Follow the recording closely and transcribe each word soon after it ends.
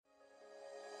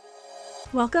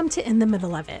Welcome to In the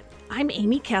Middle of It. I'm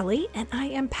Amy Kelly, and I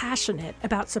am passionate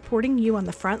about supporting you on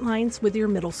the front lines with your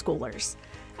middle schoolers.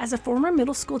 As a former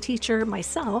middle school teacher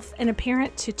myself and a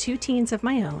parent to two teens of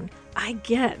my own, I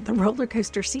get the roller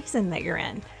coaster season that you're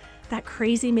in. That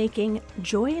crazy-making,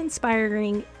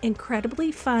 joy-inspiring,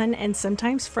 incredibly fun, and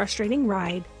sometimes frustrating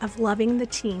ride of loving the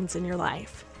teens in your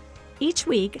life. Each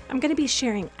week, I'm going to be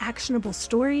sharing actionable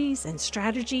stories and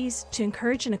strategies to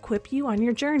encourage and equip you on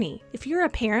your journey. If you're a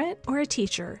parent or a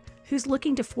teacher who's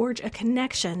looking to forge a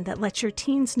connection that lets your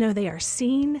teens know they are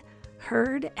seen,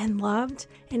 heard, and loved,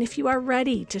 and if you are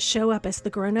ready to show up as the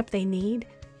grown-up they need,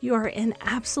 you are in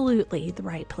absolutely the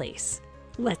right place.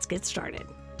 Let's get started.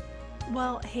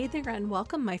 Well, hey there and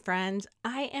welcome, my friend.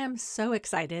 I am so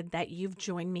excited that you've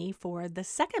joined me for the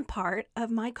second part of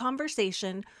my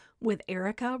conversation with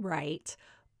Erica Wright,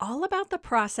 all about the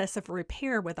process of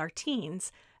repair with our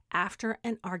teens after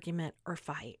an argument or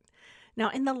fight. Now,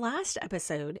 in the last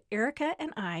episode, Erica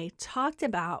and I talked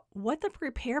about what the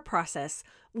repair process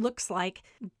looks like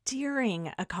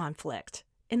during a conflict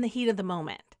in the heat of the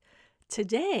moment.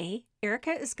 Today,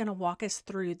 Erica is going to walk us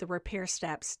through the repair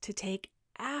steps to take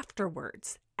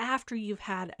afterwards, after you've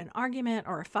had an argument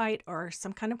or a fight or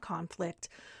some kind of conflict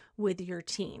with your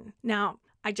teen. Now,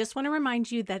 I just want to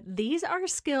remind you that these are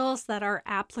skills that are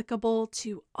applicable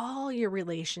to all your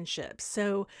relationships.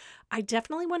 So I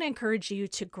definitely want to encourage you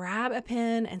to grab a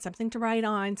pen and something to write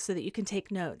on so that you can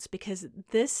take notes, because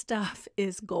this stuff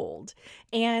is gold.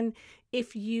 And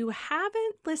if you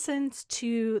haven't listened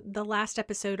to the last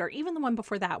episode or even the one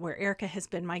before that where Erica has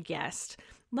been my guest,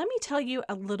 let me tell you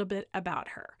a little bit about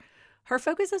her. Her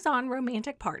focus is on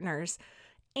romantic partners.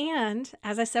 And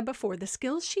as I said before, the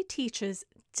skills she teaches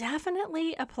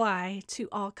definitely apply to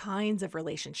all kinds of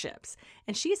relationships.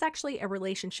 And she's actually a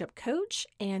relationship coach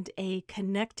and a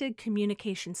connected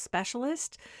communication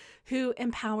specialist who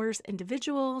empowers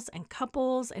individuals and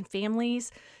couples and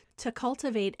families to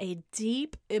cultivate a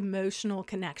deep emotional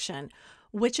connection,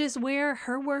 which is where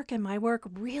her work and my work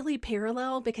really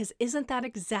parallel, because isn't that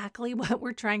exactly what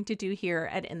we're trying to do here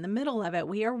at In the Middle of It?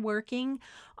 We are working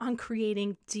on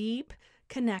creating deep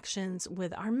connections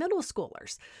with our middle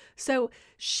schoolers. So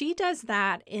she does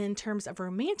that in terms of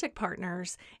romantic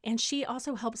partners, and she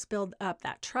also helps build up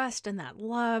that trust and that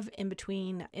love in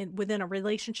between within a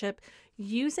relationship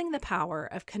using the power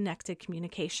of connected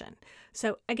communication.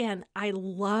 So again, I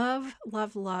love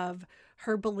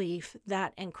her belief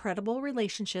that incredible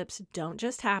relationships don't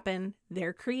just happen,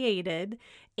 they're created.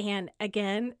 And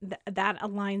again, that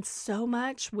aligns so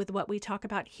much with what we talk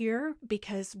about here,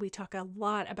 because we talk a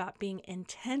lot about being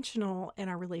intentional in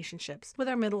our relationships with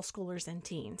our middle schoolers and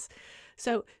teens.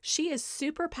 So she is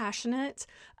super passionate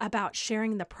about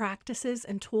sharing the practices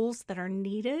and tools that are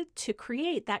needed to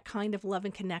create that kind of love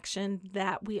and connection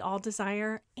that we all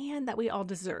desire and that we all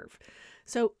deserve.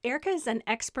 So Erica is an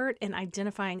expert in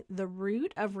identifying the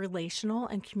root of relational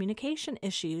and communication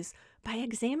issues by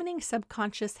examining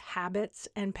subconscious habits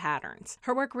and patterns.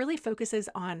 Her work really focuses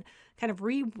on kind of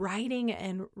rewriting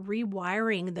and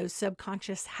rewiring those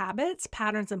subconscious habits,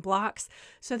 patterns, and blocks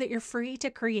so that you're free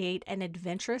to create an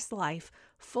adventurous life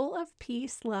full of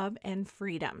peace, love, and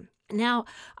freedom. Now,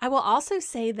 I will also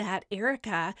say that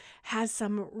Erica has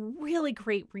some really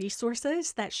great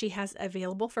resources that she has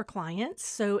available for clients.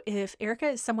 So if Erica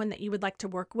is someone that you would like to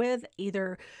work with,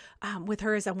 either with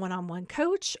her as a one-on-one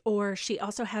coach, or she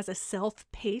also has a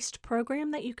self-paced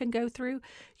program that you can go through,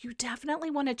 you definitely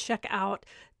want to check out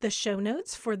the show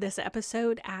notes for this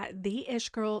episode at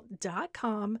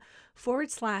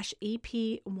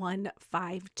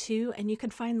theishgirl.com/EP152. And you can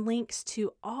find links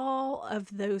to all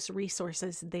of those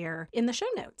resources there in the show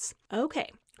notes.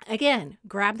 Okay. Again,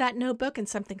 grab that notebook and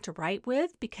something to write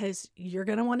with, because you're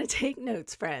going to want to take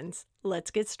notes, friends.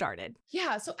 Let's get started.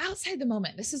 Yeah. So outside the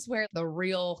moment, this is where the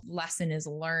real lesson is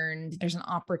learned. There's an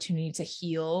opportunity to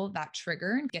heal that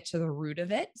trigger and get to the root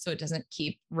of it so it doesn't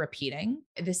keep repeating.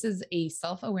 This is a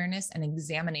self-awareness and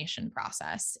examination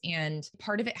process. And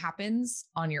part of it happens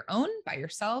on your own by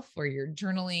yourself, where you're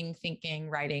journaling, thinking,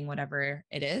 writing, whatever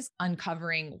it is,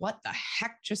 uncovering what the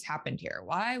heck just happened here.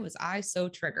 Why was I so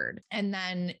triggered? And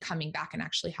then coming back and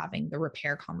actually having the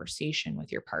repair conversation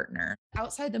with your partner.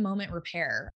 Outside the moment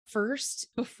repair. First,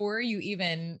 before you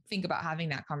even think about having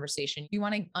that conversation, you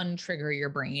want to untrigger your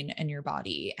brain and your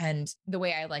body. And the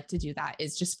way I like to do that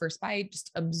is just first by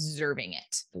just observing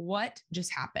it. What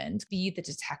just happened? Be the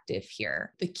detective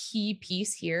here. The key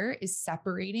piece here is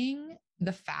separating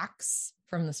the facts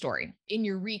from the story. In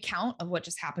your recount of what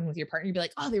just happened with your partner, you'd be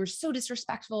like, oh, they were so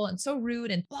disrespectful and so rude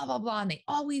and blah, blah, blah. And they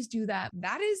always do that.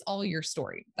 That is all your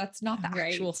story. That's not the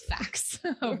actual facts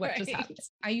of what just happened.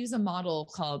 I use a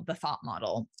model called the thought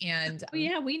model. And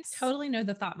yeah, we totally know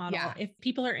the thought model. Yeah. If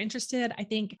people are interested, I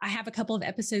think I have a couple of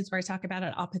episodes where I talk about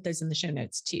it. I'll put those in the show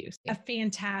notes too. A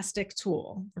fantastic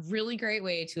tool. Really great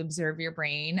way to observe your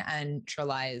brain and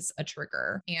neutralize a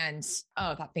trigger. And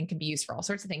that thing can be used for all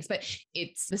sorts of things, but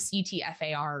it's the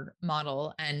CTFAR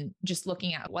model and just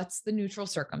looking at what's the neutral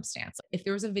circumstance. If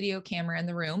there was a video camera in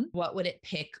the room, what would it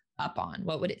pick up on?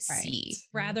 What would it see?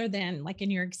 Rather than like in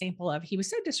your example of he was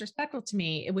so disrespectful to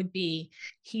me, it would be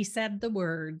he said the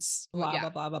words blah, blah,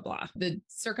 blah, blah, blah. The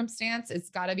circumstance,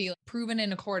 it's got to be proven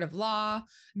in a court of law.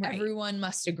 Right. Everyone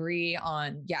must agree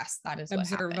on, yes, that is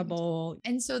observable.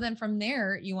 And so then from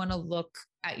there, you want to look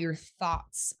at your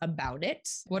thoughts about it.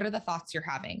 What are the thoughts you're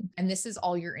having? And this is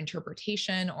all your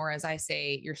interpretation, or as I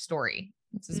say, your story.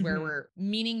 This is where we're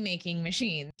meaning making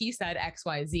machine. He said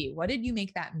XYZ. What did you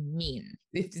make that mean?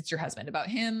 If it's your husband, about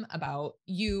him, about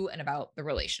you, and about the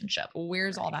relationship.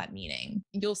 Where's all that meaning?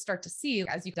 You'll start to see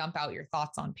as you dump out your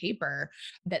thoughts on paper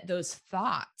that those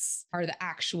thoughts are the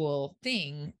actual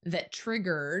thing that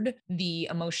triggered the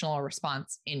emotional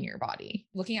response in your body.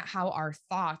 Looking at how our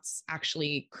thoughts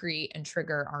actually create and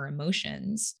trigger our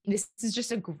emotions. This is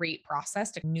just a great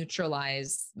process to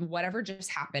neutralize whatever just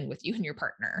happened with you and your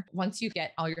partner. Once you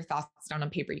get all your thoughts down on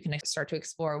paper, you can start to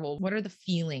explore, well, what are the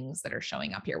feelings that are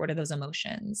showing up here? What are those emotions?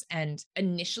 And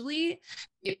initially,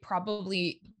 it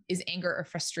probably is anger or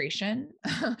frustration.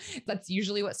 That's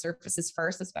usually what surfaces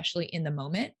first, especially in the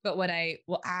moment. But what I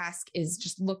will ask is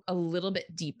just look a little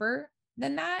bit deeper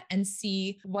than that and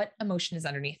see what emotion is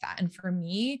underneath that. And for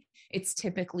me, it's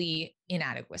typically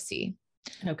inadequacy.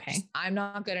 Okay. I'm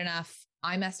not good enough.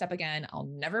 I messed up again. I'll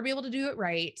never be able to do it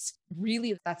right.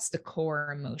 Really, that's the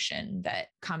core emotion that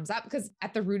comes up, because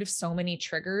at the root of so many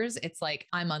triggers, it's like,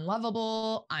 I'm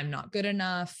unlovable. I'm not good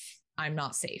enough. I'm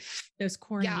not safe. Those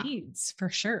core needs for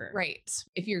sure. Right.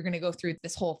 If you're going to go through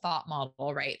this whole thought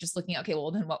model, right? Just looking at, okay,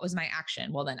 well, then what was my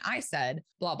action? Well, then I said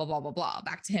blah, blah, blah, blah, blah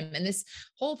back to him. And this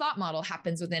whole thought model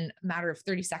happens within a matter of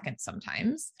 30 seconds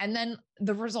sometimes. And then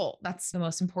the result, that's the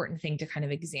most important thing to kind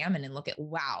of examine and look at.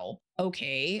 Wow.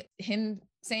 Okay. Him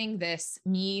saying this,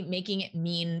 me making it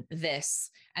mean this,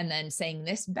 and then saying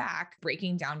this back,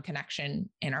 breaking down connection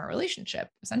in our relationship,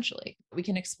 essentially. We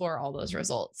can explore all those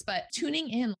results, but tuning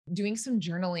in, doing some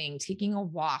journaling, taking a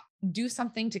walk, do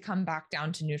something to come back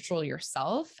down to neutral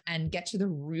yourself and get to the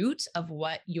root of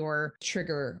what your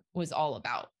trigger was all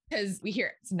about. Because we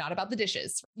hear it's not about the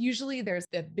dishes. Usually there's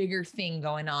the bigger thing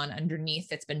going on underneath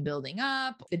that's been building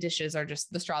up. The dishes are just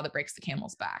the straw that breaks the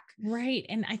camel's back. Right.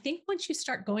 And I think once you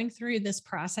start going through this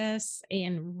process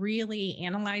and really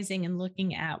analyzing and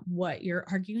looking at what your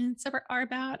arguments are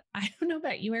about, I don't know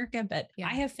about you, Erica, but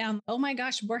I have found, oh my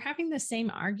gosh, we're having the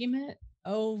same argument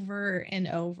over and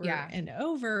over and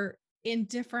over in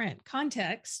different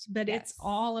contexts, but it's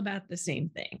all about the same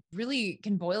thing. Really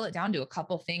can boil it down to a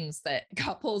couple things that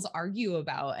couples argue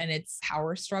about. And it's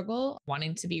power struggle,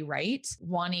 wanting to be right,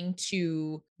 wanting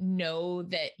to know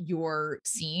that you're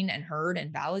seen and heard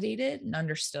and validated and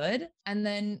understood, and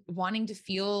then wanting to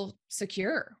feel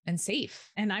secure and safe.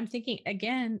 And I'm thinking,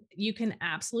 again, you can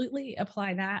absolutely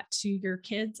apply that to your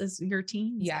kids as your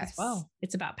teens as well.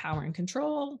 It's about power and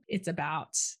control. It's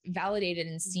about validated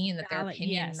and seen that their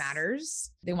opinion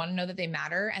matters. They want to know that they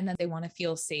matter, and then they want to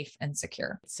feel safe and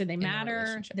secure. So they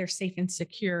matter, they're safe and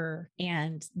secure.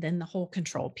 And then the whole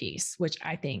control piece, which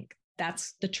I think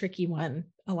that's the tricky one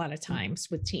a lot of times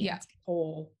with teens.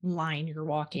 Whole line you're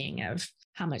walking of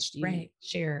how much do you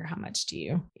share? How much do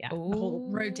you? The whole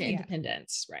road to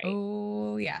independence, right?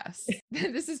 Oh, yes.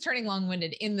 This is turning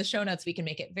long-winded. In the show notes, we can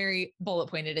make it very bullet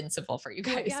pointed and simple for you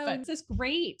guys. But this is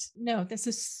great. No, this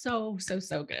is so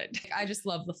good. I just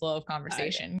love the flow of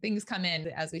conversation. Things come in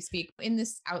as we speak. In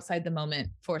this outside the moment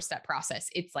 4-step process,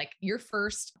 it's like you're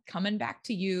first coming back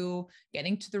to you,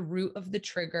 getting to the root of the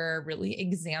trigger, really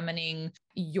examining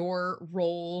your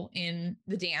role in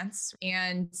the dance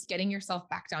and getting yourself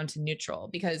back down to neutral.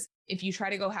 Because if you try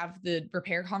to go have the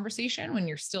repair conversation when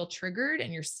you're still triggered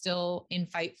and you're still in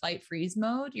fight, flight, freeze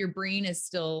mode, your brain is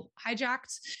still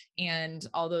hijacked and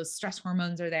all those stress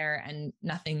hormones are there and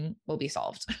nothing will be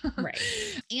solved. Right.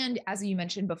 And as you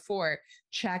mentioned before,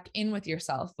 check in with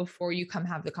yourself before you come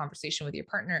have the conversation with your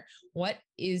partner. What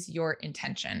is your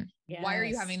intention? Why are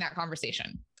you having that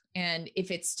conversation? And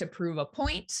if it's to prove a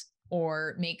point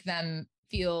or make them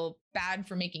feel bad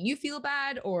for making you feel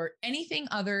bad or anything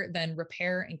other than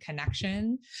repair and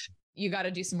connection, You got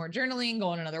to do some more journaling, go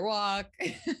on another walk,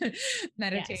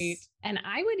 meditate. Yes. And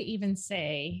I would even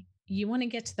say you want to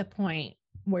get to the point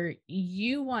where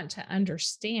you want to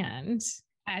understand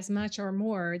as much or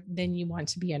more than you want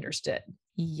to be understood.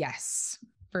 Yes,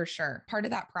 for sure. Part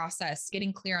of that process,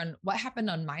 getting clear on what happened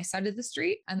on my side of the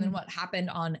street and then what happened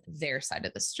on their side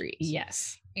of the street.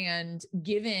 Yes. And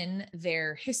given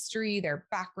their history, their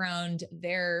background,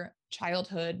 their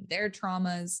childhood, their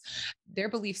traumas, their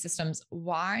belief systems,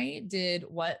 why did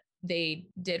what they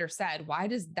did or said, why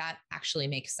does that actually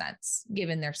make sense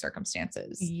given their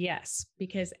circumstances? Yes,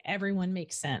 because everyone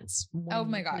makes sense. Oh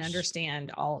my you can gosh.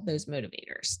 understand all of those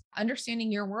motivators.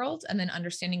 Understanding your world and then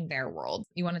understanding their world.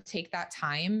 You want to take that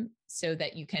time so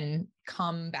that you can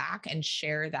come back and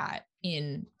share that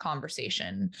in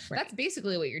conversation. Right. That's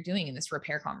basically what you're doing in this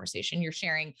repair conversation. You're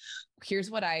sharing, here's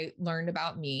what I learned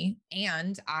about me.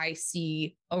 And I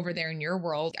see over there in your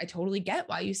world, I totally get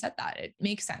why you said that. It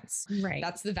makes sense. Right.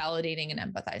 That's the validating and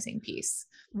empathizing piece.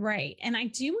 Right. And I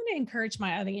do want to encourage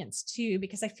my audience too,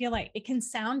 because I feel like it can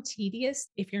sound tedious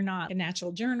if you're not a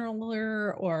natural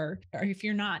journaler or if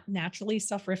you're not naturally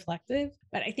self-reflective.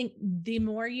 But I think the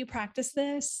more you practice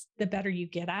this, the better you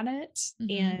get at it.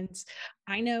 Mm-hmm. And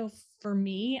I know for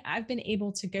me, I've been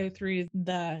able to go through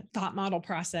the thought model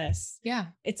process. Yeah.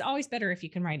 It's always better if you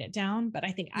can write it down, but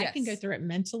I think I can go through it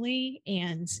mentally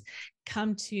and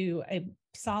come to a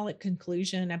solid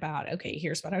conclusion about, okay,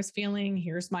 here's what I was feeling.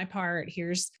 Here's my part.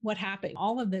 Here's what happened.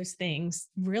 All of those things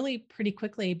really pretty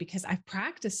quickly because I've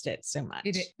practiced it so much.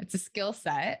 It's a skill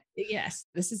set. Yes.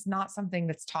 This is not something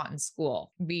that's taught in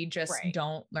school. We just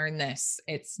don't learn this.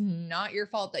 It's not your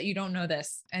fault that you don't know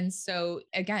this. And so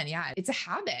again, it's a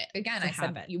habit. Again, I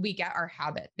said we get our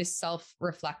habit, this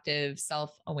self-reflective,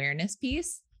 self-awareness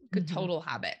piece. Good total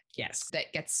habit. Yes.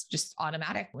 That gets just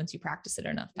automatic once you practice it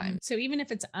enough time. So even if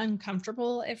it's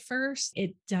uncomfortable at first,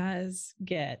 it does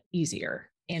get easier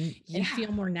and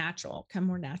feel more natural, come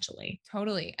more naturally.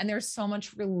 Totally. And there's so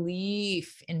much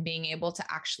relief in being able to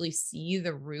actually see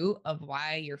the root of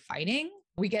why you're fighting.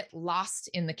 We get lost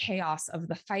in the chaos of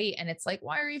the fight and it's like,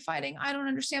 why are you fighting? I don't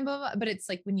understand, blah, blah, blah. But it's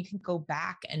like when you can go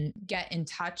back and get in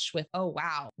touch with, oh,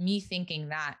 wow, me thinking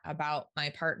that about my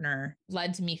partner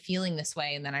led to me feeling this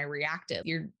way. And then I reacted.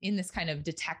 You're in this kind of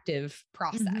detective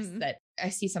process that I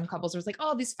see some couples where it's like,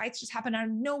 oh, these fights just happen out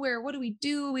of nowhere. What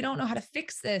do? We don't know how to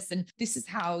fix this. And this is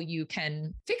how you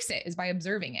can fix it, is by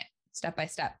observing it step by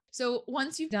step. So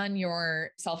once you've done your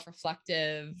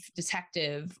self-reflective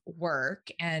detective work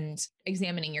and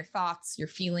examining your thoughts, your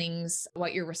feelings,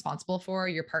 what you're responsible for,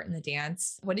 your part in the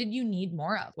dance, what did you need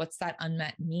more of? What's that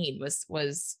unmet need?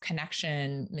 Was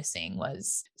connection missing?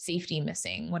 Was safety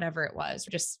missing? Whatever it was,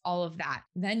 just all of that.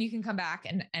 Then you can come back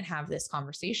and have this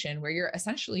conversation where you're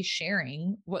essentially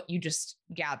sharing what you just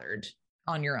gathered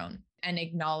on your own and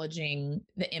acknowledging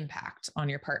the impact on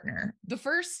your partner. The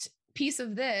first piece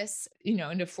of this,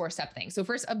 into 4-step thing. So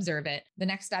first, observe it. The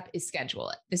next step is schedule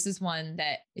it. This is one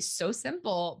that is so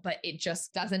simple, but it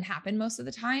just doesn't happen most of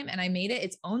the time. And I made it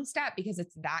its own step because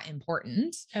it's that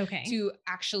important to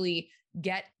actually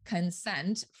get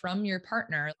consent from your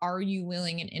partner. Are you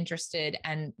willing and interested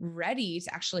and ready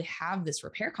to actually have this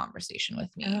repair conversation with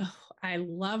me? Oh, I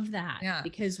love that. Yeah.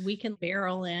 Because we can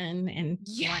barrel in and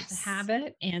want to have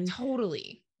it. And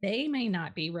totally. They may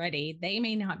not be ready. They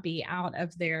may not be out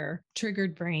of their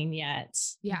triggered brain yet.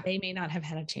 Yeah. They may not have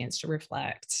had a chance to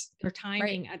reflect. Their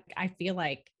timing, I feel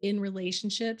like in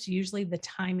relationships, usually the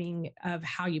timing of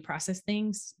how you process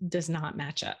things does not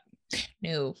match up.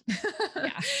 No.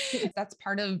 That's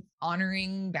part of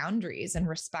honoring boundaries and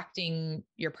respecting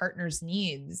your partner's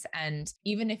needs. And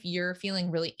even if you're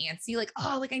feeling really antsy, like,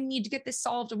 oh, I need to get this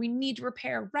solved or we need to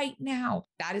repair right now,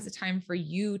 that is a time for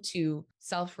you to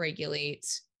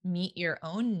self-regulate, meet your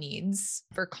own needs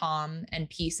for calm and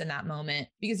peace in that moment,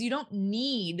 because you don't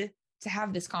need to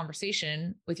have this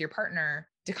conversation with your partner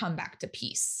to come back to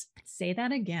peace. Say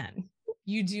that again.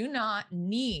 You do not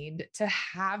need to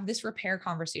have this repair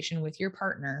conversation with your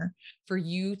partner for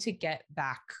you to get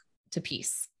back to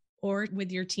peace. Or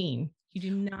with your teen. You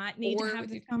do not need to have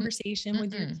this conversation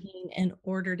with your teen in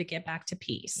order to get back to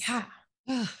peace.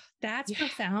 Yeah. That's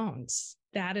profound.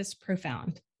 That is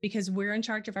profound because we're in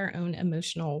charge of our own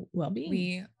emotional well-being.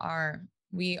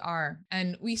 We are.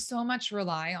 And we so much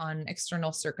rely on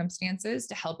external circumstances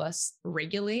to help us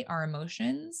regulate our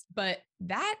emotions. But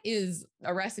that is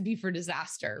a recipe for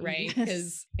disaster, right?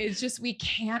 Because it's just, we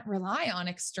can't rely on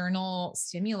external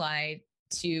stimuli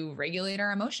to regulate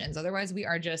our emotions. Otherwise, we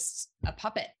are just a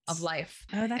puppet of life.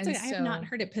 Oh, I have not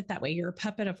heard it put that way. You're a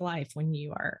puppet of life when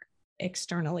you are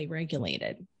externally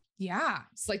regulated. Yeah.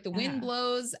 It's like the Yeah. wind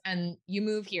blows and you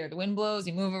move here. The wind blows,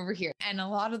 you move over here. And a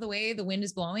lot of the way the wind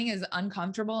is blowing is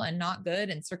uncomfortable and not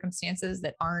good in circumstances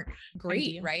that aren't great,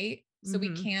 Ideal. right? So we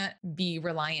Mhm. can't be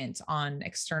reliant on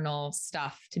external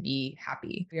stuff to be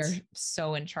happy. We are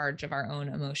so in charge of our own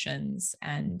emotions,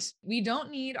 and we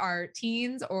don't need our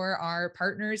teens or our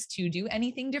partners to do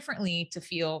anything differently to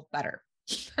feel better.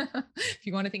 If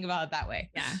you want to think about it that way.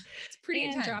 Yeah. It's pretty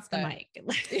And intense. drop the mic.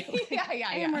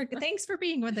 Yeah. And thanks for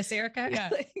being with us, Erica.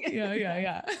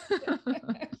 Yeah.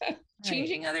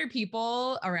 Changing other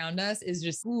people around us is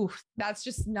just, that's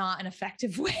just not an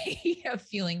effective way of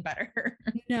feeling better.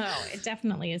 No, it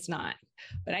definitely is not.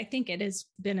 But I think it is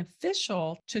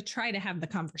beneficial to try to have the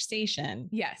conversation.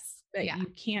 Yes. But you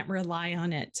can't rely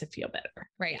on it to feel better.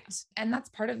 Right. Yeah. And that's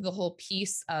part of the whole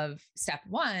piece of step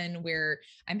one, where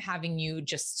I'm having you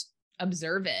just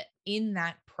observe it. In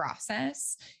that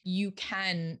process, you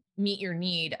can meet your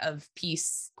need of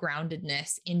peace,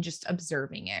 groundedness in just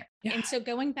observing it. Yeah. And so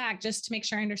going back, just to make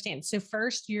sure I understand. So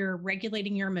first you're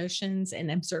regulating your emotions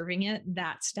and observing it.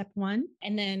 That's step one.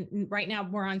 And then right now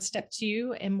we're on step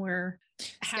two and we're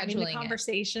having the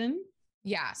conversation.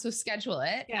 Yeah. So schedule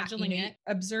it. Scheduling it,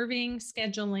 observing,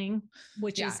 scheduling,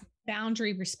 which is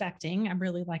boundary respecting. I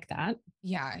really like that.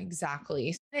 Yeah,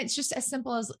 exactly. It's just as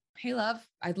simple as, hey, love,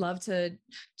 I'd love to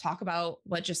talk about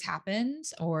what just happened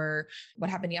or what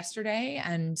happened yesterday.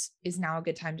 And is now a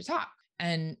good time to talk?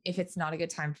 And if it's not a good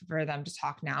time for them to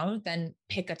talk now, then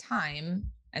pick a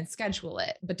time and schedule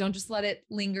it, but don't just let it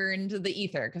linger into the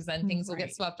ether, because then things will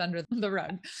get swept under the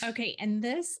rug. Okay. And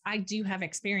this I do have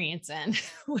experience in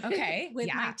with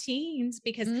my teens,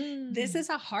 because this is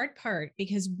a hard part,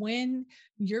 because when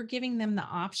you're giving them the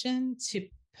option to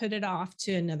put it off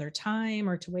to another time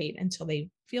or to wait until they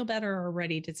feel better or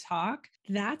ready to talk,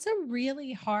 that's a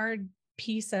really hard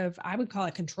piece of, I would call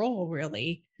it control,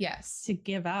 really. Yes. To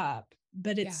give up.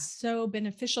 But it's so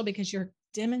beneficial because you're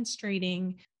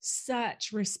demonstrating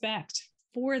such respect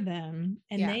for them,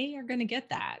 and they are going to get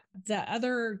that. The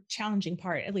other challenging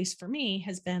part, at least for me,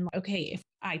 has been, okay, if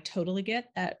I totally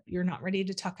get that you're not ready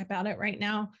to talk about it right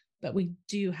now, but we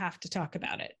do have to talk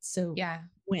about it. So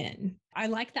when I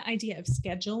like the idea of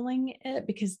scheduling it,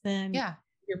 because then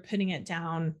you're putting it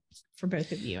down for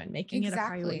both of you and making it a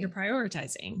priority. You're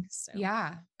prioritizing. So.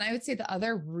 Yeah. And I would say the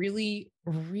other really,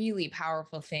 really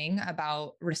powerful thing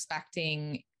about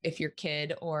respecting if your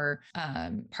kid or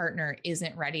partner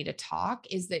isn't ready to talk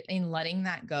is that in letting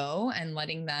that go and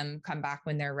letting them come back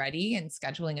when they're ready and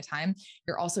scheduling a time,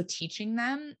 you're also teaching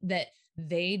them that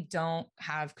they don't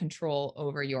have control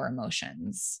over your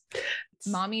emotions.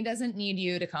 Mommy doesn't need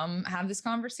you to come have this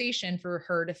conversation for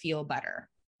her to feel better.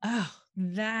 Oh,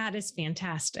 that is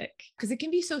fantastic. Because it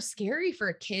can be so scary for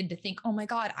a kid to think, oh my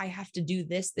God, I have to do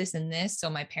this, this, and this, so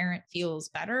my parent feels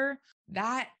better.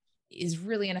 That is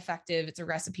really ineffective. It's a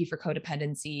recipe for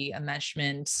codependency,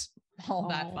 enmeshment, all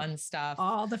that fun stuff.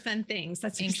 All the fun things.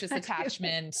 That's anxious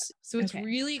attachment. So it's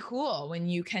really cool when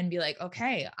you can be like,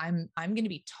 okay, I'm going to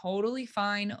be totally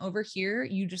fine over here.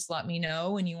 You just let me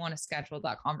know when you want to schedule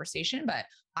that conversation, but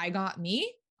I got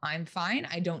me. I'm fine.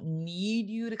 I don't need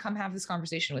you to come have this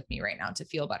conversation with me right now to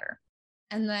feel better.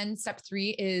 And then step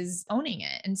 3 is owning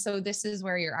it. And so this is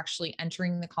where you're actually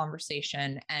entering the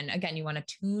conversation. And again, you want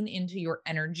to tune into your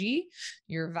energy,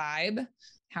 your vibe.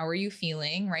 How are you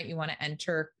feeling, right? You want to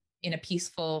enter in a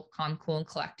peaceful, calm, cool, and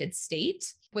collected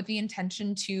state with the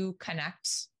intention to connect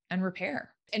and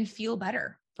repair and feel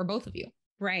better for both of you.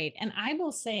 Right. And I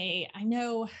will say, I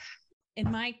know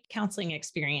in my counseling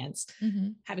experience,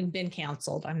 having been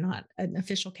counseled, I'm not an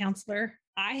official counselor.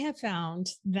 I have found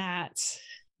that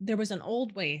there was an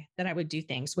old way that I would do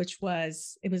things, which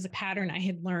was, it was a pattern I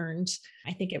had learned.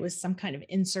 I think it was some kind of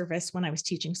in-service when I was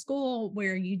teaching school,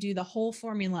 where you do the whole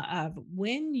formula of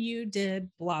when you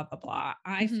did blah, blah, blah,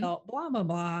 I felt blah, blah,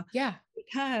 blah. Yeah.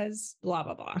 Because blah,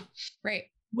 blah, blah. Right.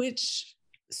 Which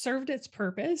served its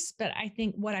purpose. But I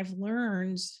think what I've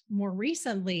learned more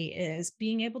recently is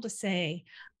being able to say,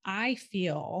 I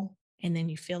feel, and then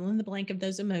you fill in the blank of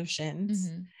those emotions,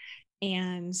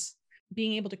 and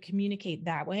being able to communicate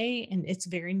that way. And it's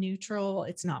very neutral.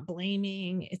 It's not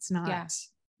blaming. It's not,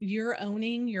 you're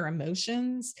owning your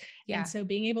emotions. And so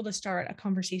being able to start a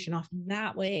conversation off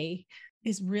that way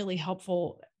is really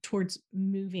helpful towards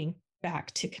moving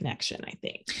back to connection, I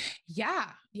think. Yeah,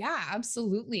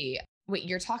 absolutely. What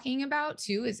you're talking about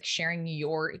too is sharing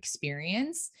your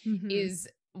experience is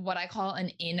what I call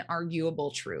an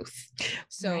inarguable truth.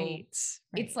 So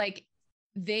it's like,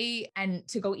 and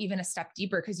to go even a step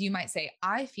deeper, because you might say,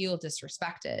 I feel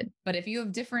disrespected, but if you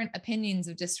have different opinions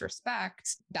of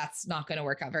disrespect, that's not going to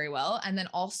work out very well. And then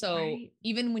also,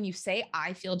 even when you say,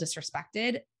 I feel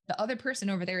disrespected, the other person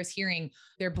over there is hearing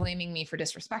they're blaming me for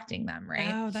disrespecting them,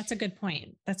 right? Oh, that's a good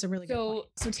point. That's a really good point.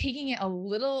 So taking it a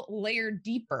little layer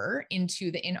deeper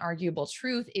into the inarguable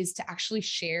truth is to actually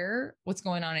share what's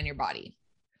going on in your body,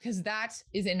 because that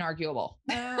is inarguable.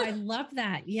 Oh, I love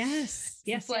that. Yes.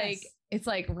 Yes. It's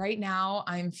like right now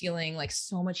I'm feeling like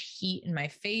so much heat in my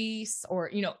face, or,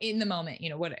 in the moment,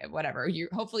 whatever,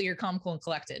 hopefully you're calm, cool, and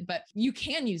collected, but you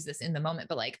can use this in the moment.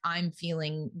 But like, I'm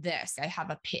feeling this, I have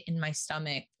a pit in my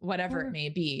stomach, whatever it may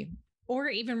be. Or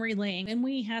even relaying. And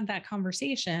we had that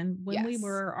conversation when we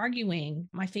were arguing.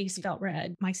 My face felt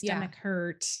red. My stomach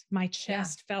hurt. My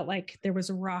chest felt like there was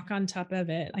a rock on top of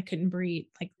it. I couldn't breathe,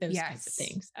 like those kinds of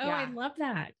things. Oh, I love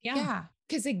that. Yeah.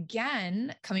 Because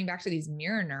again, coming back to these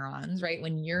mirror neurons, right?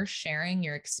 When you're sharing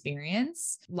your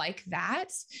experience like that,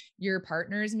 your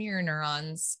partner's mirror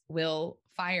neurons will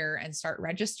fire and start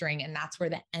registering. And that's where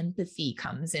the empathy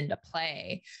comes into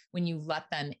play. When you let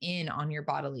them in on your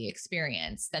bodily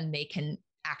experience, then they can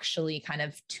actually kind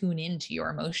of tune into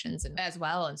your emotions as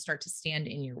well and start to stand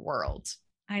in your world.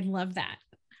 I love that.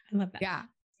 I love that. Yeah.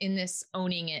 In this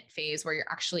owning it phase where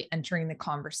you're actually entering the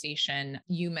conversation,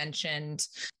 you mentioned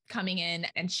coming in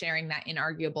and sharing that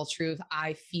inarguable truth.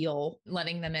 I feel,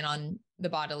 letting them in on the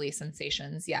bodily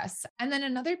sensations. Yes. And then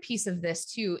another piece of this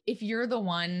too, if you're the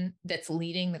one that's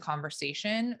leading the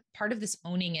conversation, part of this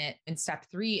owning it in step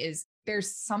 3 is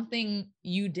there's something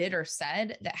you did or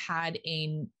said that had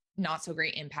a not so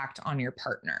great impact on your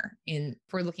partner, if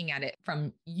we're looking at it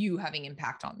from you having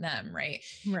impact on them. Right.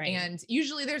 Right. And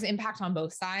usually there's impact on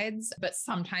both sides, but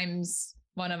sometimes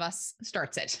one of us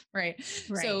starts it. Right.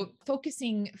 So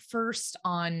focusing first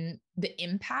on the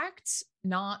impact,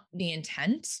 not the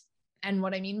intent. And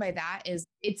what I mean by that is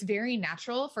it's very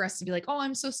natural for us to be like, oh,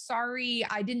 I'm so sorry,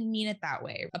 I didn't mean it that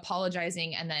way.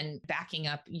 Apologizing and then backing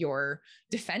up your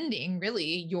defending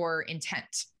really your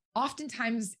intent.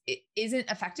 Oftentimes it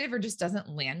isn't effective or just doesn't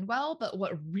land well. But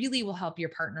what really will help your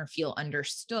partner feel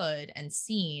understood and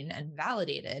seen and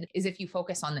validated is if you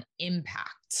focus on the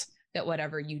impact that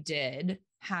whatever you did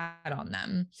had on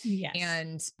them. Yes.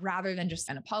 And rather than just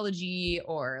an apology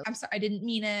or I'm sorry, I didn't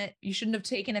mean it, you shouldn't have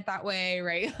taken it that way.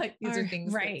 Right. Like these are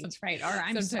things. Right. Or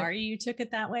I'm sorry you took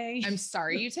it that way. I'm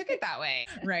sorry you took it that way.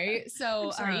 Right. So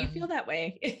I'm sorry you feel that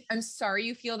way. I'm sorry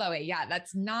you feel that way. Yeah.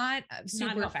 That's not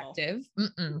super effective.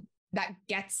 That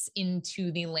gets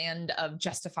into the land of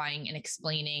justifying and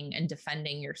explaining and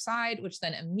defending your side, which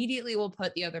then immediately will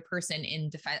put the other person in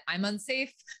defense. I'm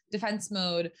unsafe, defense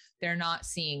mode. They're not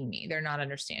seeing me. They're not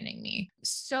understanding me.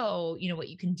 So, what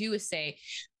you can do is say,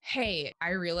 hey,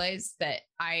 I realized that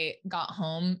I got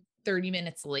home 30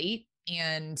 minutes late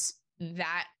and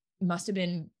that must have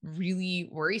been really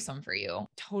worrisome for you.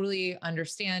 Totally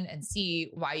understand and see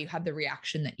why you had the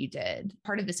reaction that you did.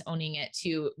 Part of this owning it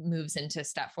too moves into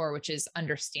step 4, which is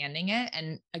understanding it.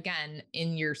 And again,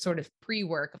 in your sort of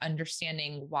pre-work,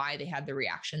 understanding why they had the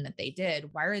reaction that they did.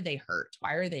 Why are they hurt?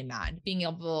 Why are they mad? Being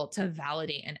able to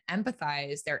validate and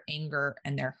empathize their anger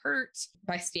and their hurt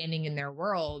by standing in their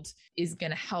world is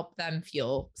going to help them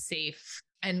feel safe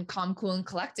and calm, cool, and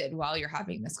collected while you're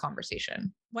having this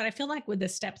conversation. What I feel like with the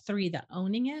step 3, the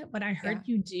owning it, what I heard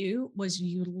you do was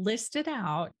you listed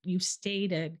out, you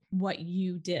stated what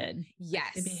you did. Yes.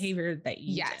 Like the behavior that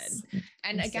you did.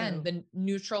 And again, the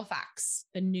neutral facts.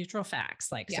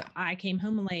 Like, so I came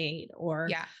home late, or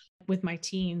with my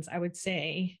teens, I would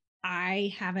say,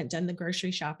 I haven't done the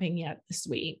grocery shopping yet this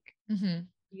week. Mm-hmm.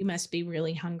 You must be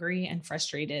really hungry and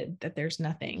frustrated that there's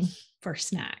nothing for a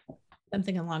snack.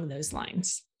 Something along those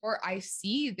lines. Or I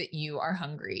see that you are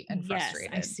hungry and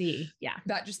frustrated. Yes, I see. Yeah.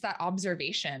 That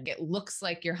observation, it looks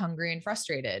like you're hungry and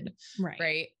frustrated.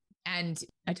 Right. And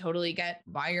I totally get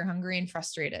why you're hungry and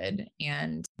frustrated,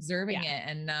 and observing it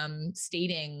and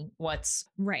stating what's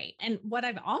right. And what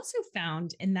I've also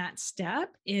found in that step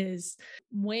is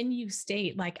when you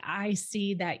state, like, I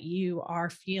see that you are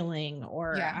feeling,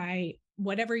 or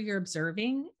whatever you're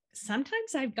observing,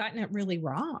 sometimes I've gotten it really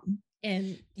wrong.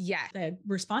 And the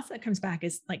response that comes back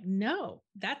is like, no,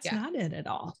 that's not it at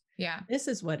all. Yeah. This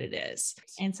is what it is.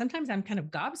 And sometimes I'm kind of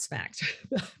gobsmacked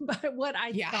by what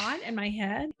I thought in my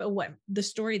head, but what the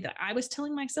story that I was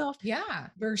telling myself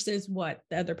versus what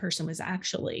the other person was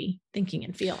actually thinking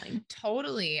and feeling.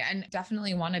 Totally. And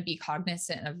definitely want to be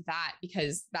cognizant of that,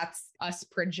 because that's us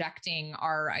projecting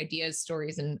our ideas,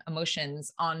 stories, and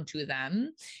emotions onto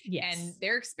them. Yes. And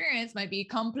their experience might be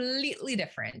completely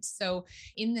different. So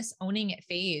in this owning it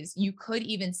phase, you could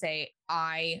even say,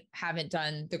 I haven't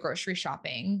done the grocery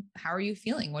shopping. How are you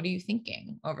feeling? What are you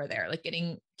thinking over there? Like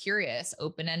getting curious,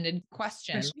 open-ended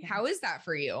question. How is that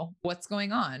for you? What's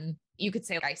going on? You could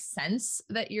say, I sense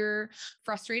that you're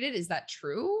frustrated. Is that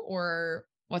true? Or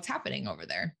what's happening over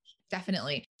there.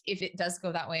 Definitely. If it does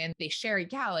go that way and they share,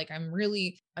 yeah, like I'm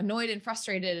really annoyed and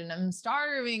frustrated and I'm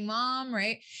starving, mom,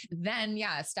 right? Then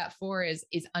yeah, step 4 is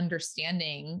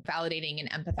understanding, validating, and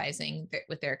empathizing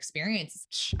with their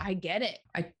experience. I get it.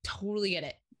 I totally get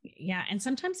it. Yeah. And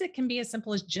sometimes it can be as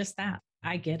simple as just that.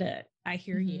 I get it. I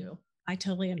hear you. I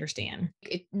totally understand.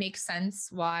 It makes sense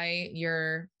why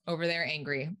you're over there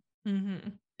angry.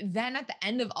 Then at the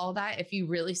end of all that, if you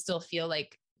really still feel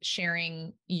like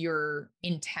sharing your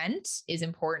intent is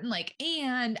important, like,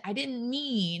 and I didn't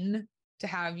mean to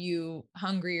have you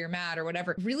hungry or mad or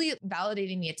whatever, really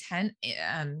validating the intent,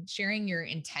 sharing your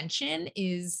intention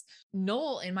is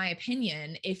null, in my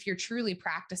opinion, if you're truly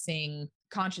practicing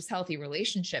conscious, healthy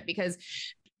relationship, because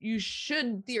you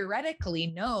should theoretically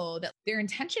know that their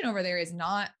intention over there is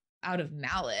not out of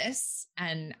malice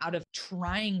and out of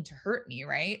trying to hurt me,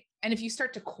 right? And if you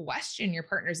start to question your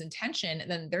partner's intention,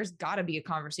 then there's got to be a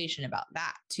conversation about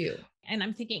that too. And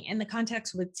I'm thinking in the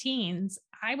context with teens,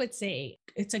 I would say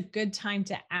it's a good time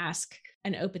to ask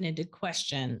an open-ended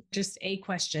question, just a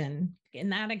question. In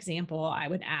that example, I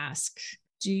would ask,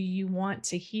 do you want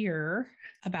to hear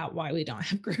about why we don't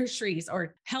have groceries,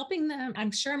 or helping them? I'm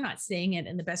sure I'm not saying it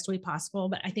in the best way possible,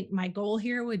 but I think my goal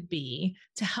here would be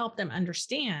to help them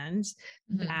understand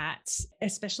that,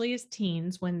 especially as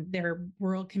teens, when their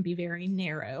world can be very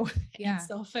narrow and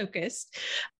self-focused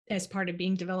as part of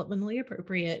being developmentally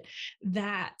appropriate,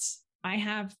 that I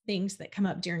have things that come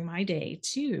up during my day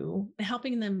too,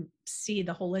 helping them see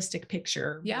the holistic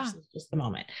picture versus just the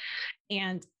moment.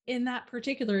 And in that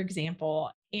particular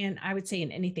example, and I would say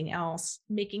in anything else,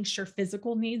 making sure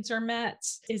physical needs are met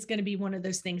is going to be one of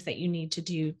those things that you need to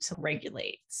do to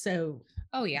regulate. So,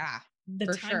 the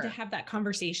time to have that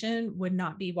conversation would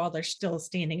not be while they're still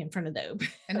standing in front of the open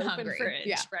hungry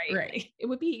fridge, right? It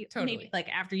would be maybe like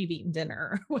after you've eaten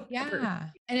dinner or whatever. Yeah.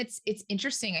 And it's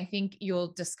interesting. I think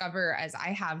you'll discover, as I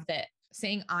have, that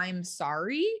saying I'm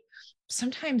sorry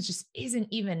sometimes just isn't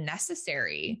even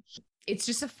necessary. It's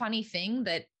just a funny thing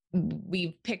that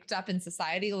we've picked up in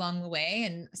society along the way,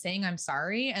 and saying I'm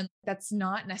sorry. And that's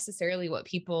not necessarily what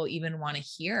people even want to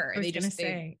hear. They just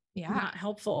say, not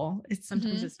helpful. It's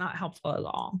sometimes it's not helpful at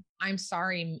all. I'm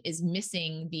sorry is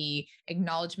missing the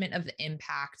acknowledgement of the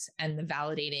impact and the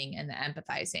validating and the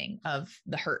empathizing of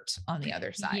the hurt on the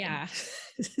other side. Yeah.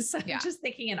 So I'm just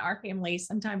thinking in our family,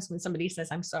 sometimes when somebody says,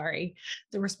 I'm sorry,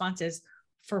 the response is,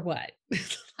 for what?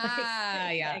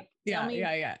 Tell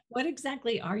me, what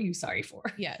exactly are you sorry for?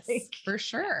 Yes, for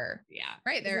sure. Yeah.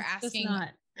 Right. They're asking,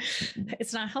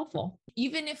 it's not helpful.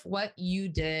 Even if what you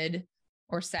did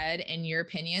or said, in your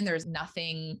opinion, there's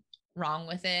nothing wrong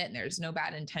with it, and there's no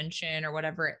bad intention or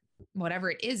whatever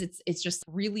it is, it's just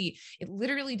really, it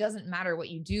literally doesn't matter what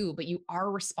you do, but you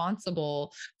are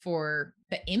responsible for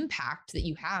the impact that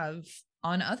you have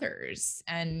on others.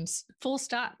 And full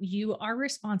stop. You are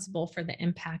responsible for the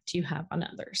impact you have on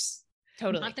others.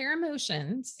 Totally. Not their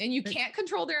emotions. And you can't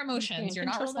control their emotions. You're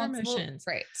not responsible.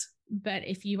 Right. But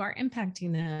if you are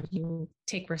impacting them, you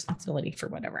take responsibility for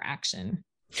whatever action.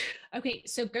 Okay.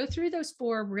 So go through those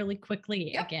 4 really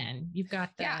quickly again. You've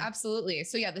got that. Yeah, absolutely.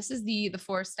 So this is the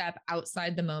 4-step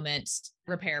outside the moment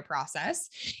repair process.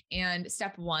 And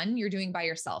step 1, you're doing by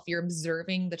yourself. You're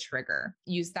observing the trigger.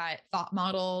 Use that thought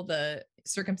model, the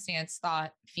circumstance,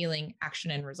 thought, feeling,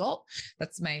 action, and result.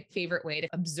 That's my favorite way to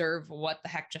observe what the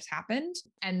heck just happened.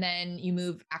 And then you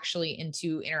move actually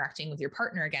into interacting with your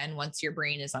partner again once your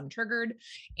brain is untriggered.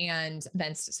 And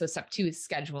then, so step 2 is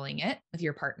scheduling it with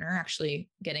your partner, actually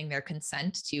getting their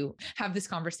consent to have this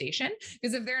conversation.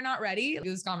 Because if they're not ready,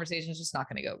 this conversation is just not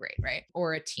going to go great, right?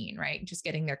 Or a teen, right? Just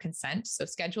getting their consent. So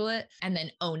schedule it and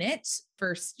then own it.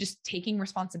 First, just taking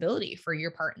responsibility for your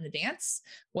part in the dance.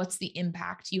 What's the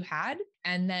impact you had?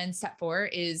 And then step 4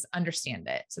 is understand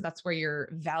it. So that's where you're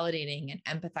validating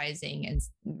and empathizing and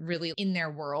really in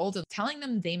their world of telling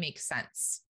them they make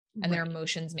sense and their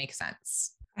emotions make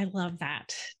sense. I love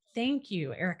that. Thank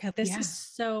you, Erica. This is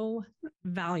so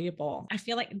valuable. I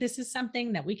feel like this is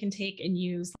something that we can take and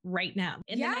use right now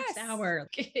in the next hour.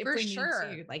 For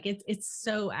sure. Like it's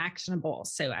so actionable.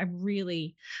 So I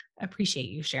really appreciate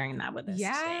you sharing that with us.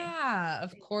 Yeah,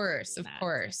 of course. Of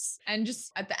course. And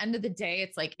just at the end of the day,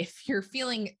 it's like, if you're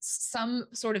feeling some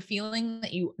sort of feeling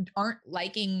that you aren't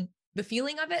liking the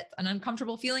feeling of it, an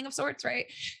uncomfortable feeling of sorts, right?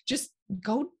 Just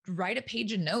go write a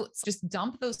page of notes. Just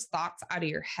dump those thoughts out of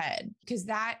your head, because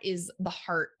that is the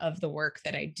heart of the work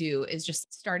that I do, is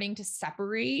just starting to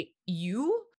separate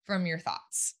you from your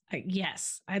thoughts.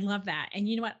 Yes, I love that. And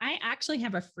you know what? I actually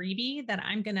have a freebie that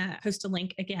I'm going to post a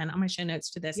link again on my show notes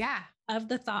to this. Yeah. of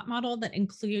the thought model that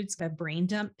includes a brain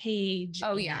dump page.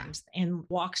 Oh, yeah. And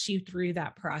walks you through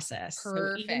that process.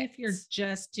 Perfect. So even if you're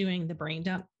just doing the brain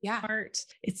dump Yeah. part,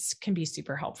 it can be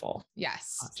super helpful.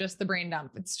 Yes. Awesome. Just the brain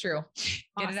dump. It's true.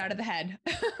 Get it out of the head.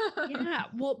 Yeah.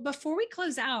 Well, before we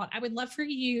close out, I would love for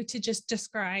you to just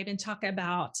describe and talk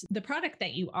about the product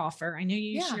that you offer. I know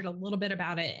you shared a little bit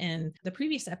about it in the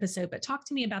previous episode, but talk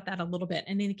to me about that a little bit.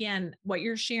 And then again, what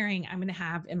you're sharing, I'm going to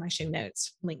have in my show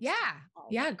notes links.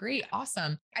 Yeah. Great.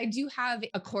 Awesome. I do have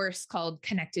a course called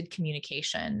Connected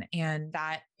Communication, and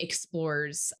that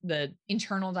explores the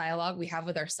internal dialogue we have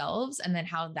with ourselves and then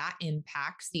how that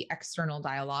impacts the external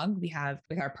dialogue we have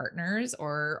with our partners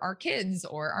or our kids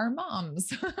or our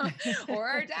moms or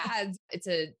our dads. It's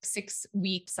a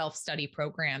 6-week self-study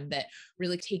program that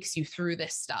really takes you through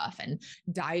this stuff and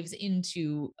dives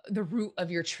into the root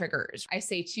of your triggers. I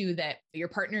say too that your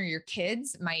partner or your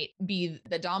kids might be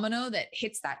the domino that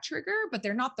hits that trigger, but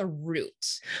they're not the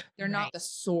root. They're not the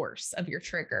source of your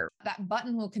trigger. That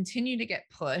button will continue to get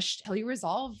pushed till you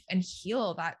resolve and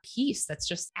heal that piece that's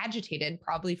just agitated,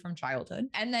 probably from childhood.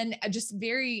 And then just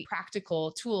very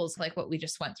practical tools like what we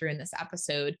just went through in this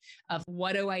episode of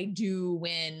what do I do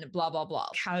when blah, blah, blah.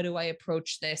 How do I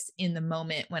approach this in the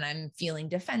moment when I'm feeling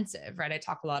defensive, right? I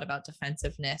talk a lot about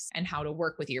defensiveness and how to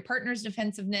work with your partner's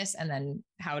defensiveness and then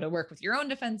how to work with your own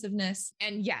defensiveness.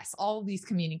 And yes, all these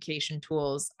communication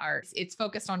tools it's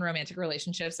focused on romantic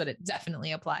relationships, but it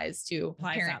definitely applies to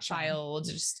parent, child,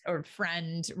 or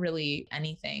friend, really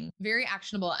anything. Very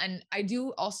actionable. And I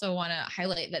do also want to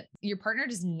highlight that your partner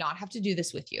does not have to do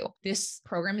this with you. This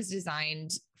program is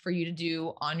designed for you to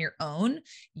do on your own.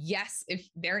 Yes, if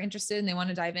they're interested and they want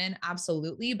to dive in,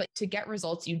 absolutely. But to get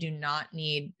results, you do not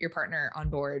need your partner on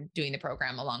board doing the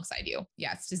program alongside you.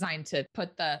 Yeah, it's designed to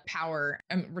put the power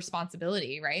and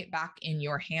responsibility back in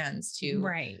your hands to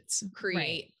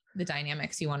create the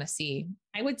dynamics you want to see.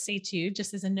 I would say too,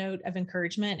 just as a note of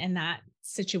encouragement in that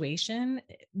situation,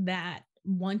 that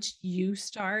once you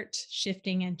start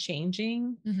shifting and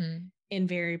changing,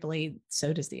 invariably,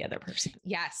 so does the other person.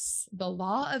 Yes. The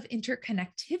law of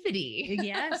interconnectivity.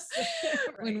 Yes.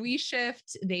 When we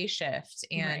shift, they shift.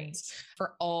 And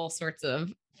for all sorts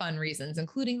of fun reasons,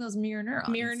 including those mirror neurons.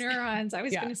 Mirror neurons. I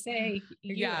was going to say,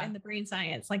 and the brain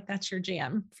science, like that's your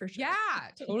jam for sure.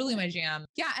 Yeah, totally my jam.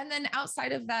 Yeah. And then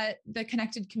outside of that, the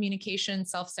Connected Communication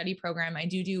self-study program, I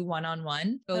do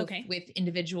one-on-one, both with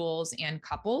individuals and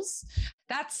couples.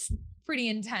 That's pretty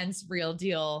intense, real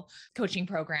deal coaching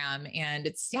program. And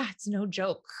it's no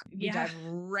joke. We dive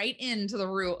right into the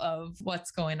root of what's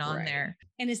going on there.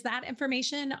 And is that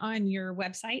information on your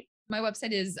website? My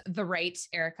website is The Right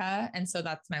Erica. And so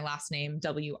that's my last name,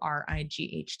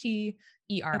 WRIGHT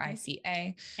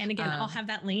ERICA. And again, I'll have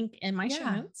that link in my show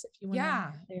notes if you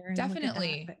want to.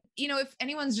 Definitely. If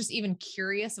anyone's just even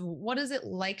curious of what is it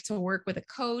like to work with a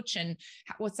coach and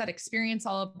what's that experience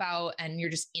all about, and you're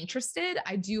just interested,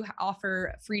 I do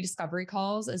offer free discovery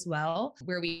calls as well,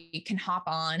 where we can hop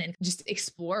on and just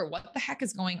explore what the heck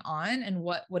is going on and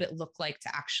what would it look like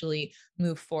to actually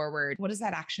move forward. What is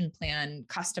that action plan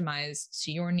customized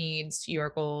to your needs, to your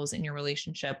goals in your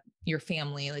relationship, your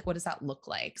family? Like, what does that look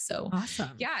like? So awesome.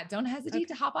 Yeah, don't hesitate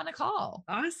to hop on a call.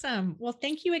 Awesome. Well,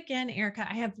 thank you again, Erica.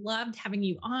 I have loved having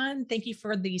you on. Thank you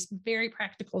for these very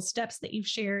practical steps that you've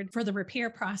shared for the repair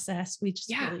process. We just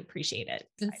really appreciate it.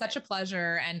 It's been such a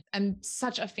pleasure. And I'm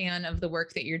such a fan of the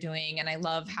work that you're doing. And I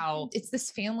love how it's this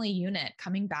family unit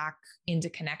coming back into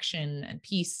connection and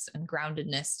peace and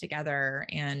groundedness together.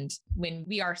 And when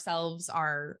we ourselves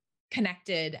are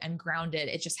connected and grounded,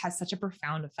 it just has such a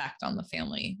profound effect on the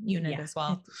family unit as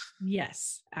well.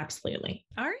 Yes, absolutely.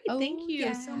 All right. Thank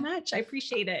you so much. I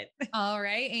appreciate it. All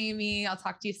right, Amy, I'll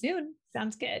talk to you soon.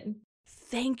 Sounds good.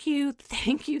 Thank you,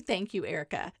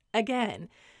 Erica. Again,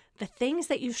 the things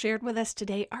that you shared with us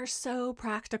today are so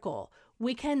practical.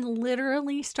 We can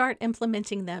literally start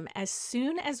implementing them as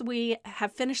soon as we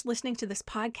have finished listening to this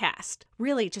podcast.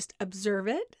 Really just observe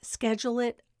it, schedule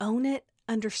it, own it,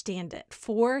 understand it.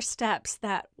 4 steps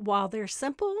that, while they're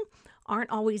simple, aren't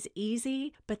always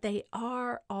easy, but they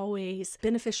are always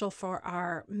beneficial for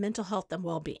our mental health and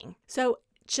well-being. So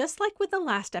just like with the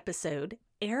last episode,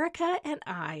 Erica and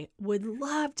I would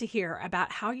love to hear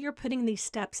about how you're putting these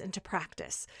steps into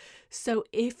practice. So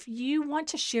if you want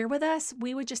to share with us,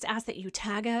 we would just ask that you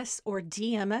tag us or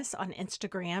DM us on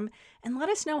Instagram and let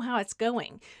us know how it's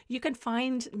going. You can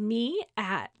find me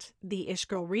at The Ish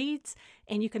Girl Reads,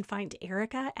 and you can find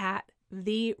Erica at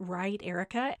The Right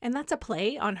Erica, and that's a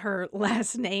play on her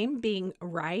last name being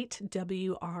Wright,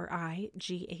 WRIGHT.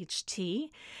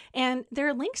 And there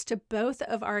are links to both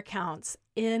of our accounts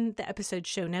in the episode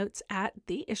show notes at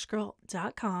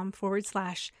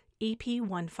theishgirl.com/ER.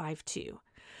 EP152.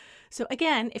 So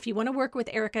again, if you want to work with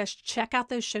Erica, check out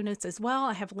those show notes as well.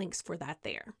 I have links for that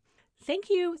there. Thank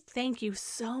you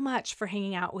so much for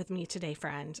hanging out with me today,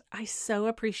 friend. I so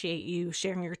appreciate you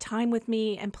sharing your time with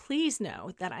me, and please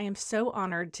know that I am so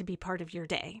honored to be part of your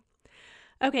day.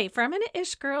 Okay, from an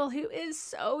Ish girl who is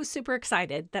so super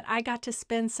excited that I got to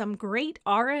spend some great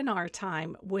R&R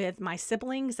time with my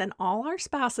siblings and all our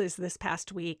spouses this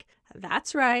past week.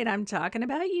 That's right, I'm talking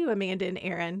about you, Amanda and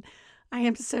Aaron. I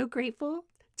am so grateful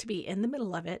to be in the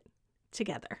middle of it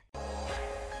together.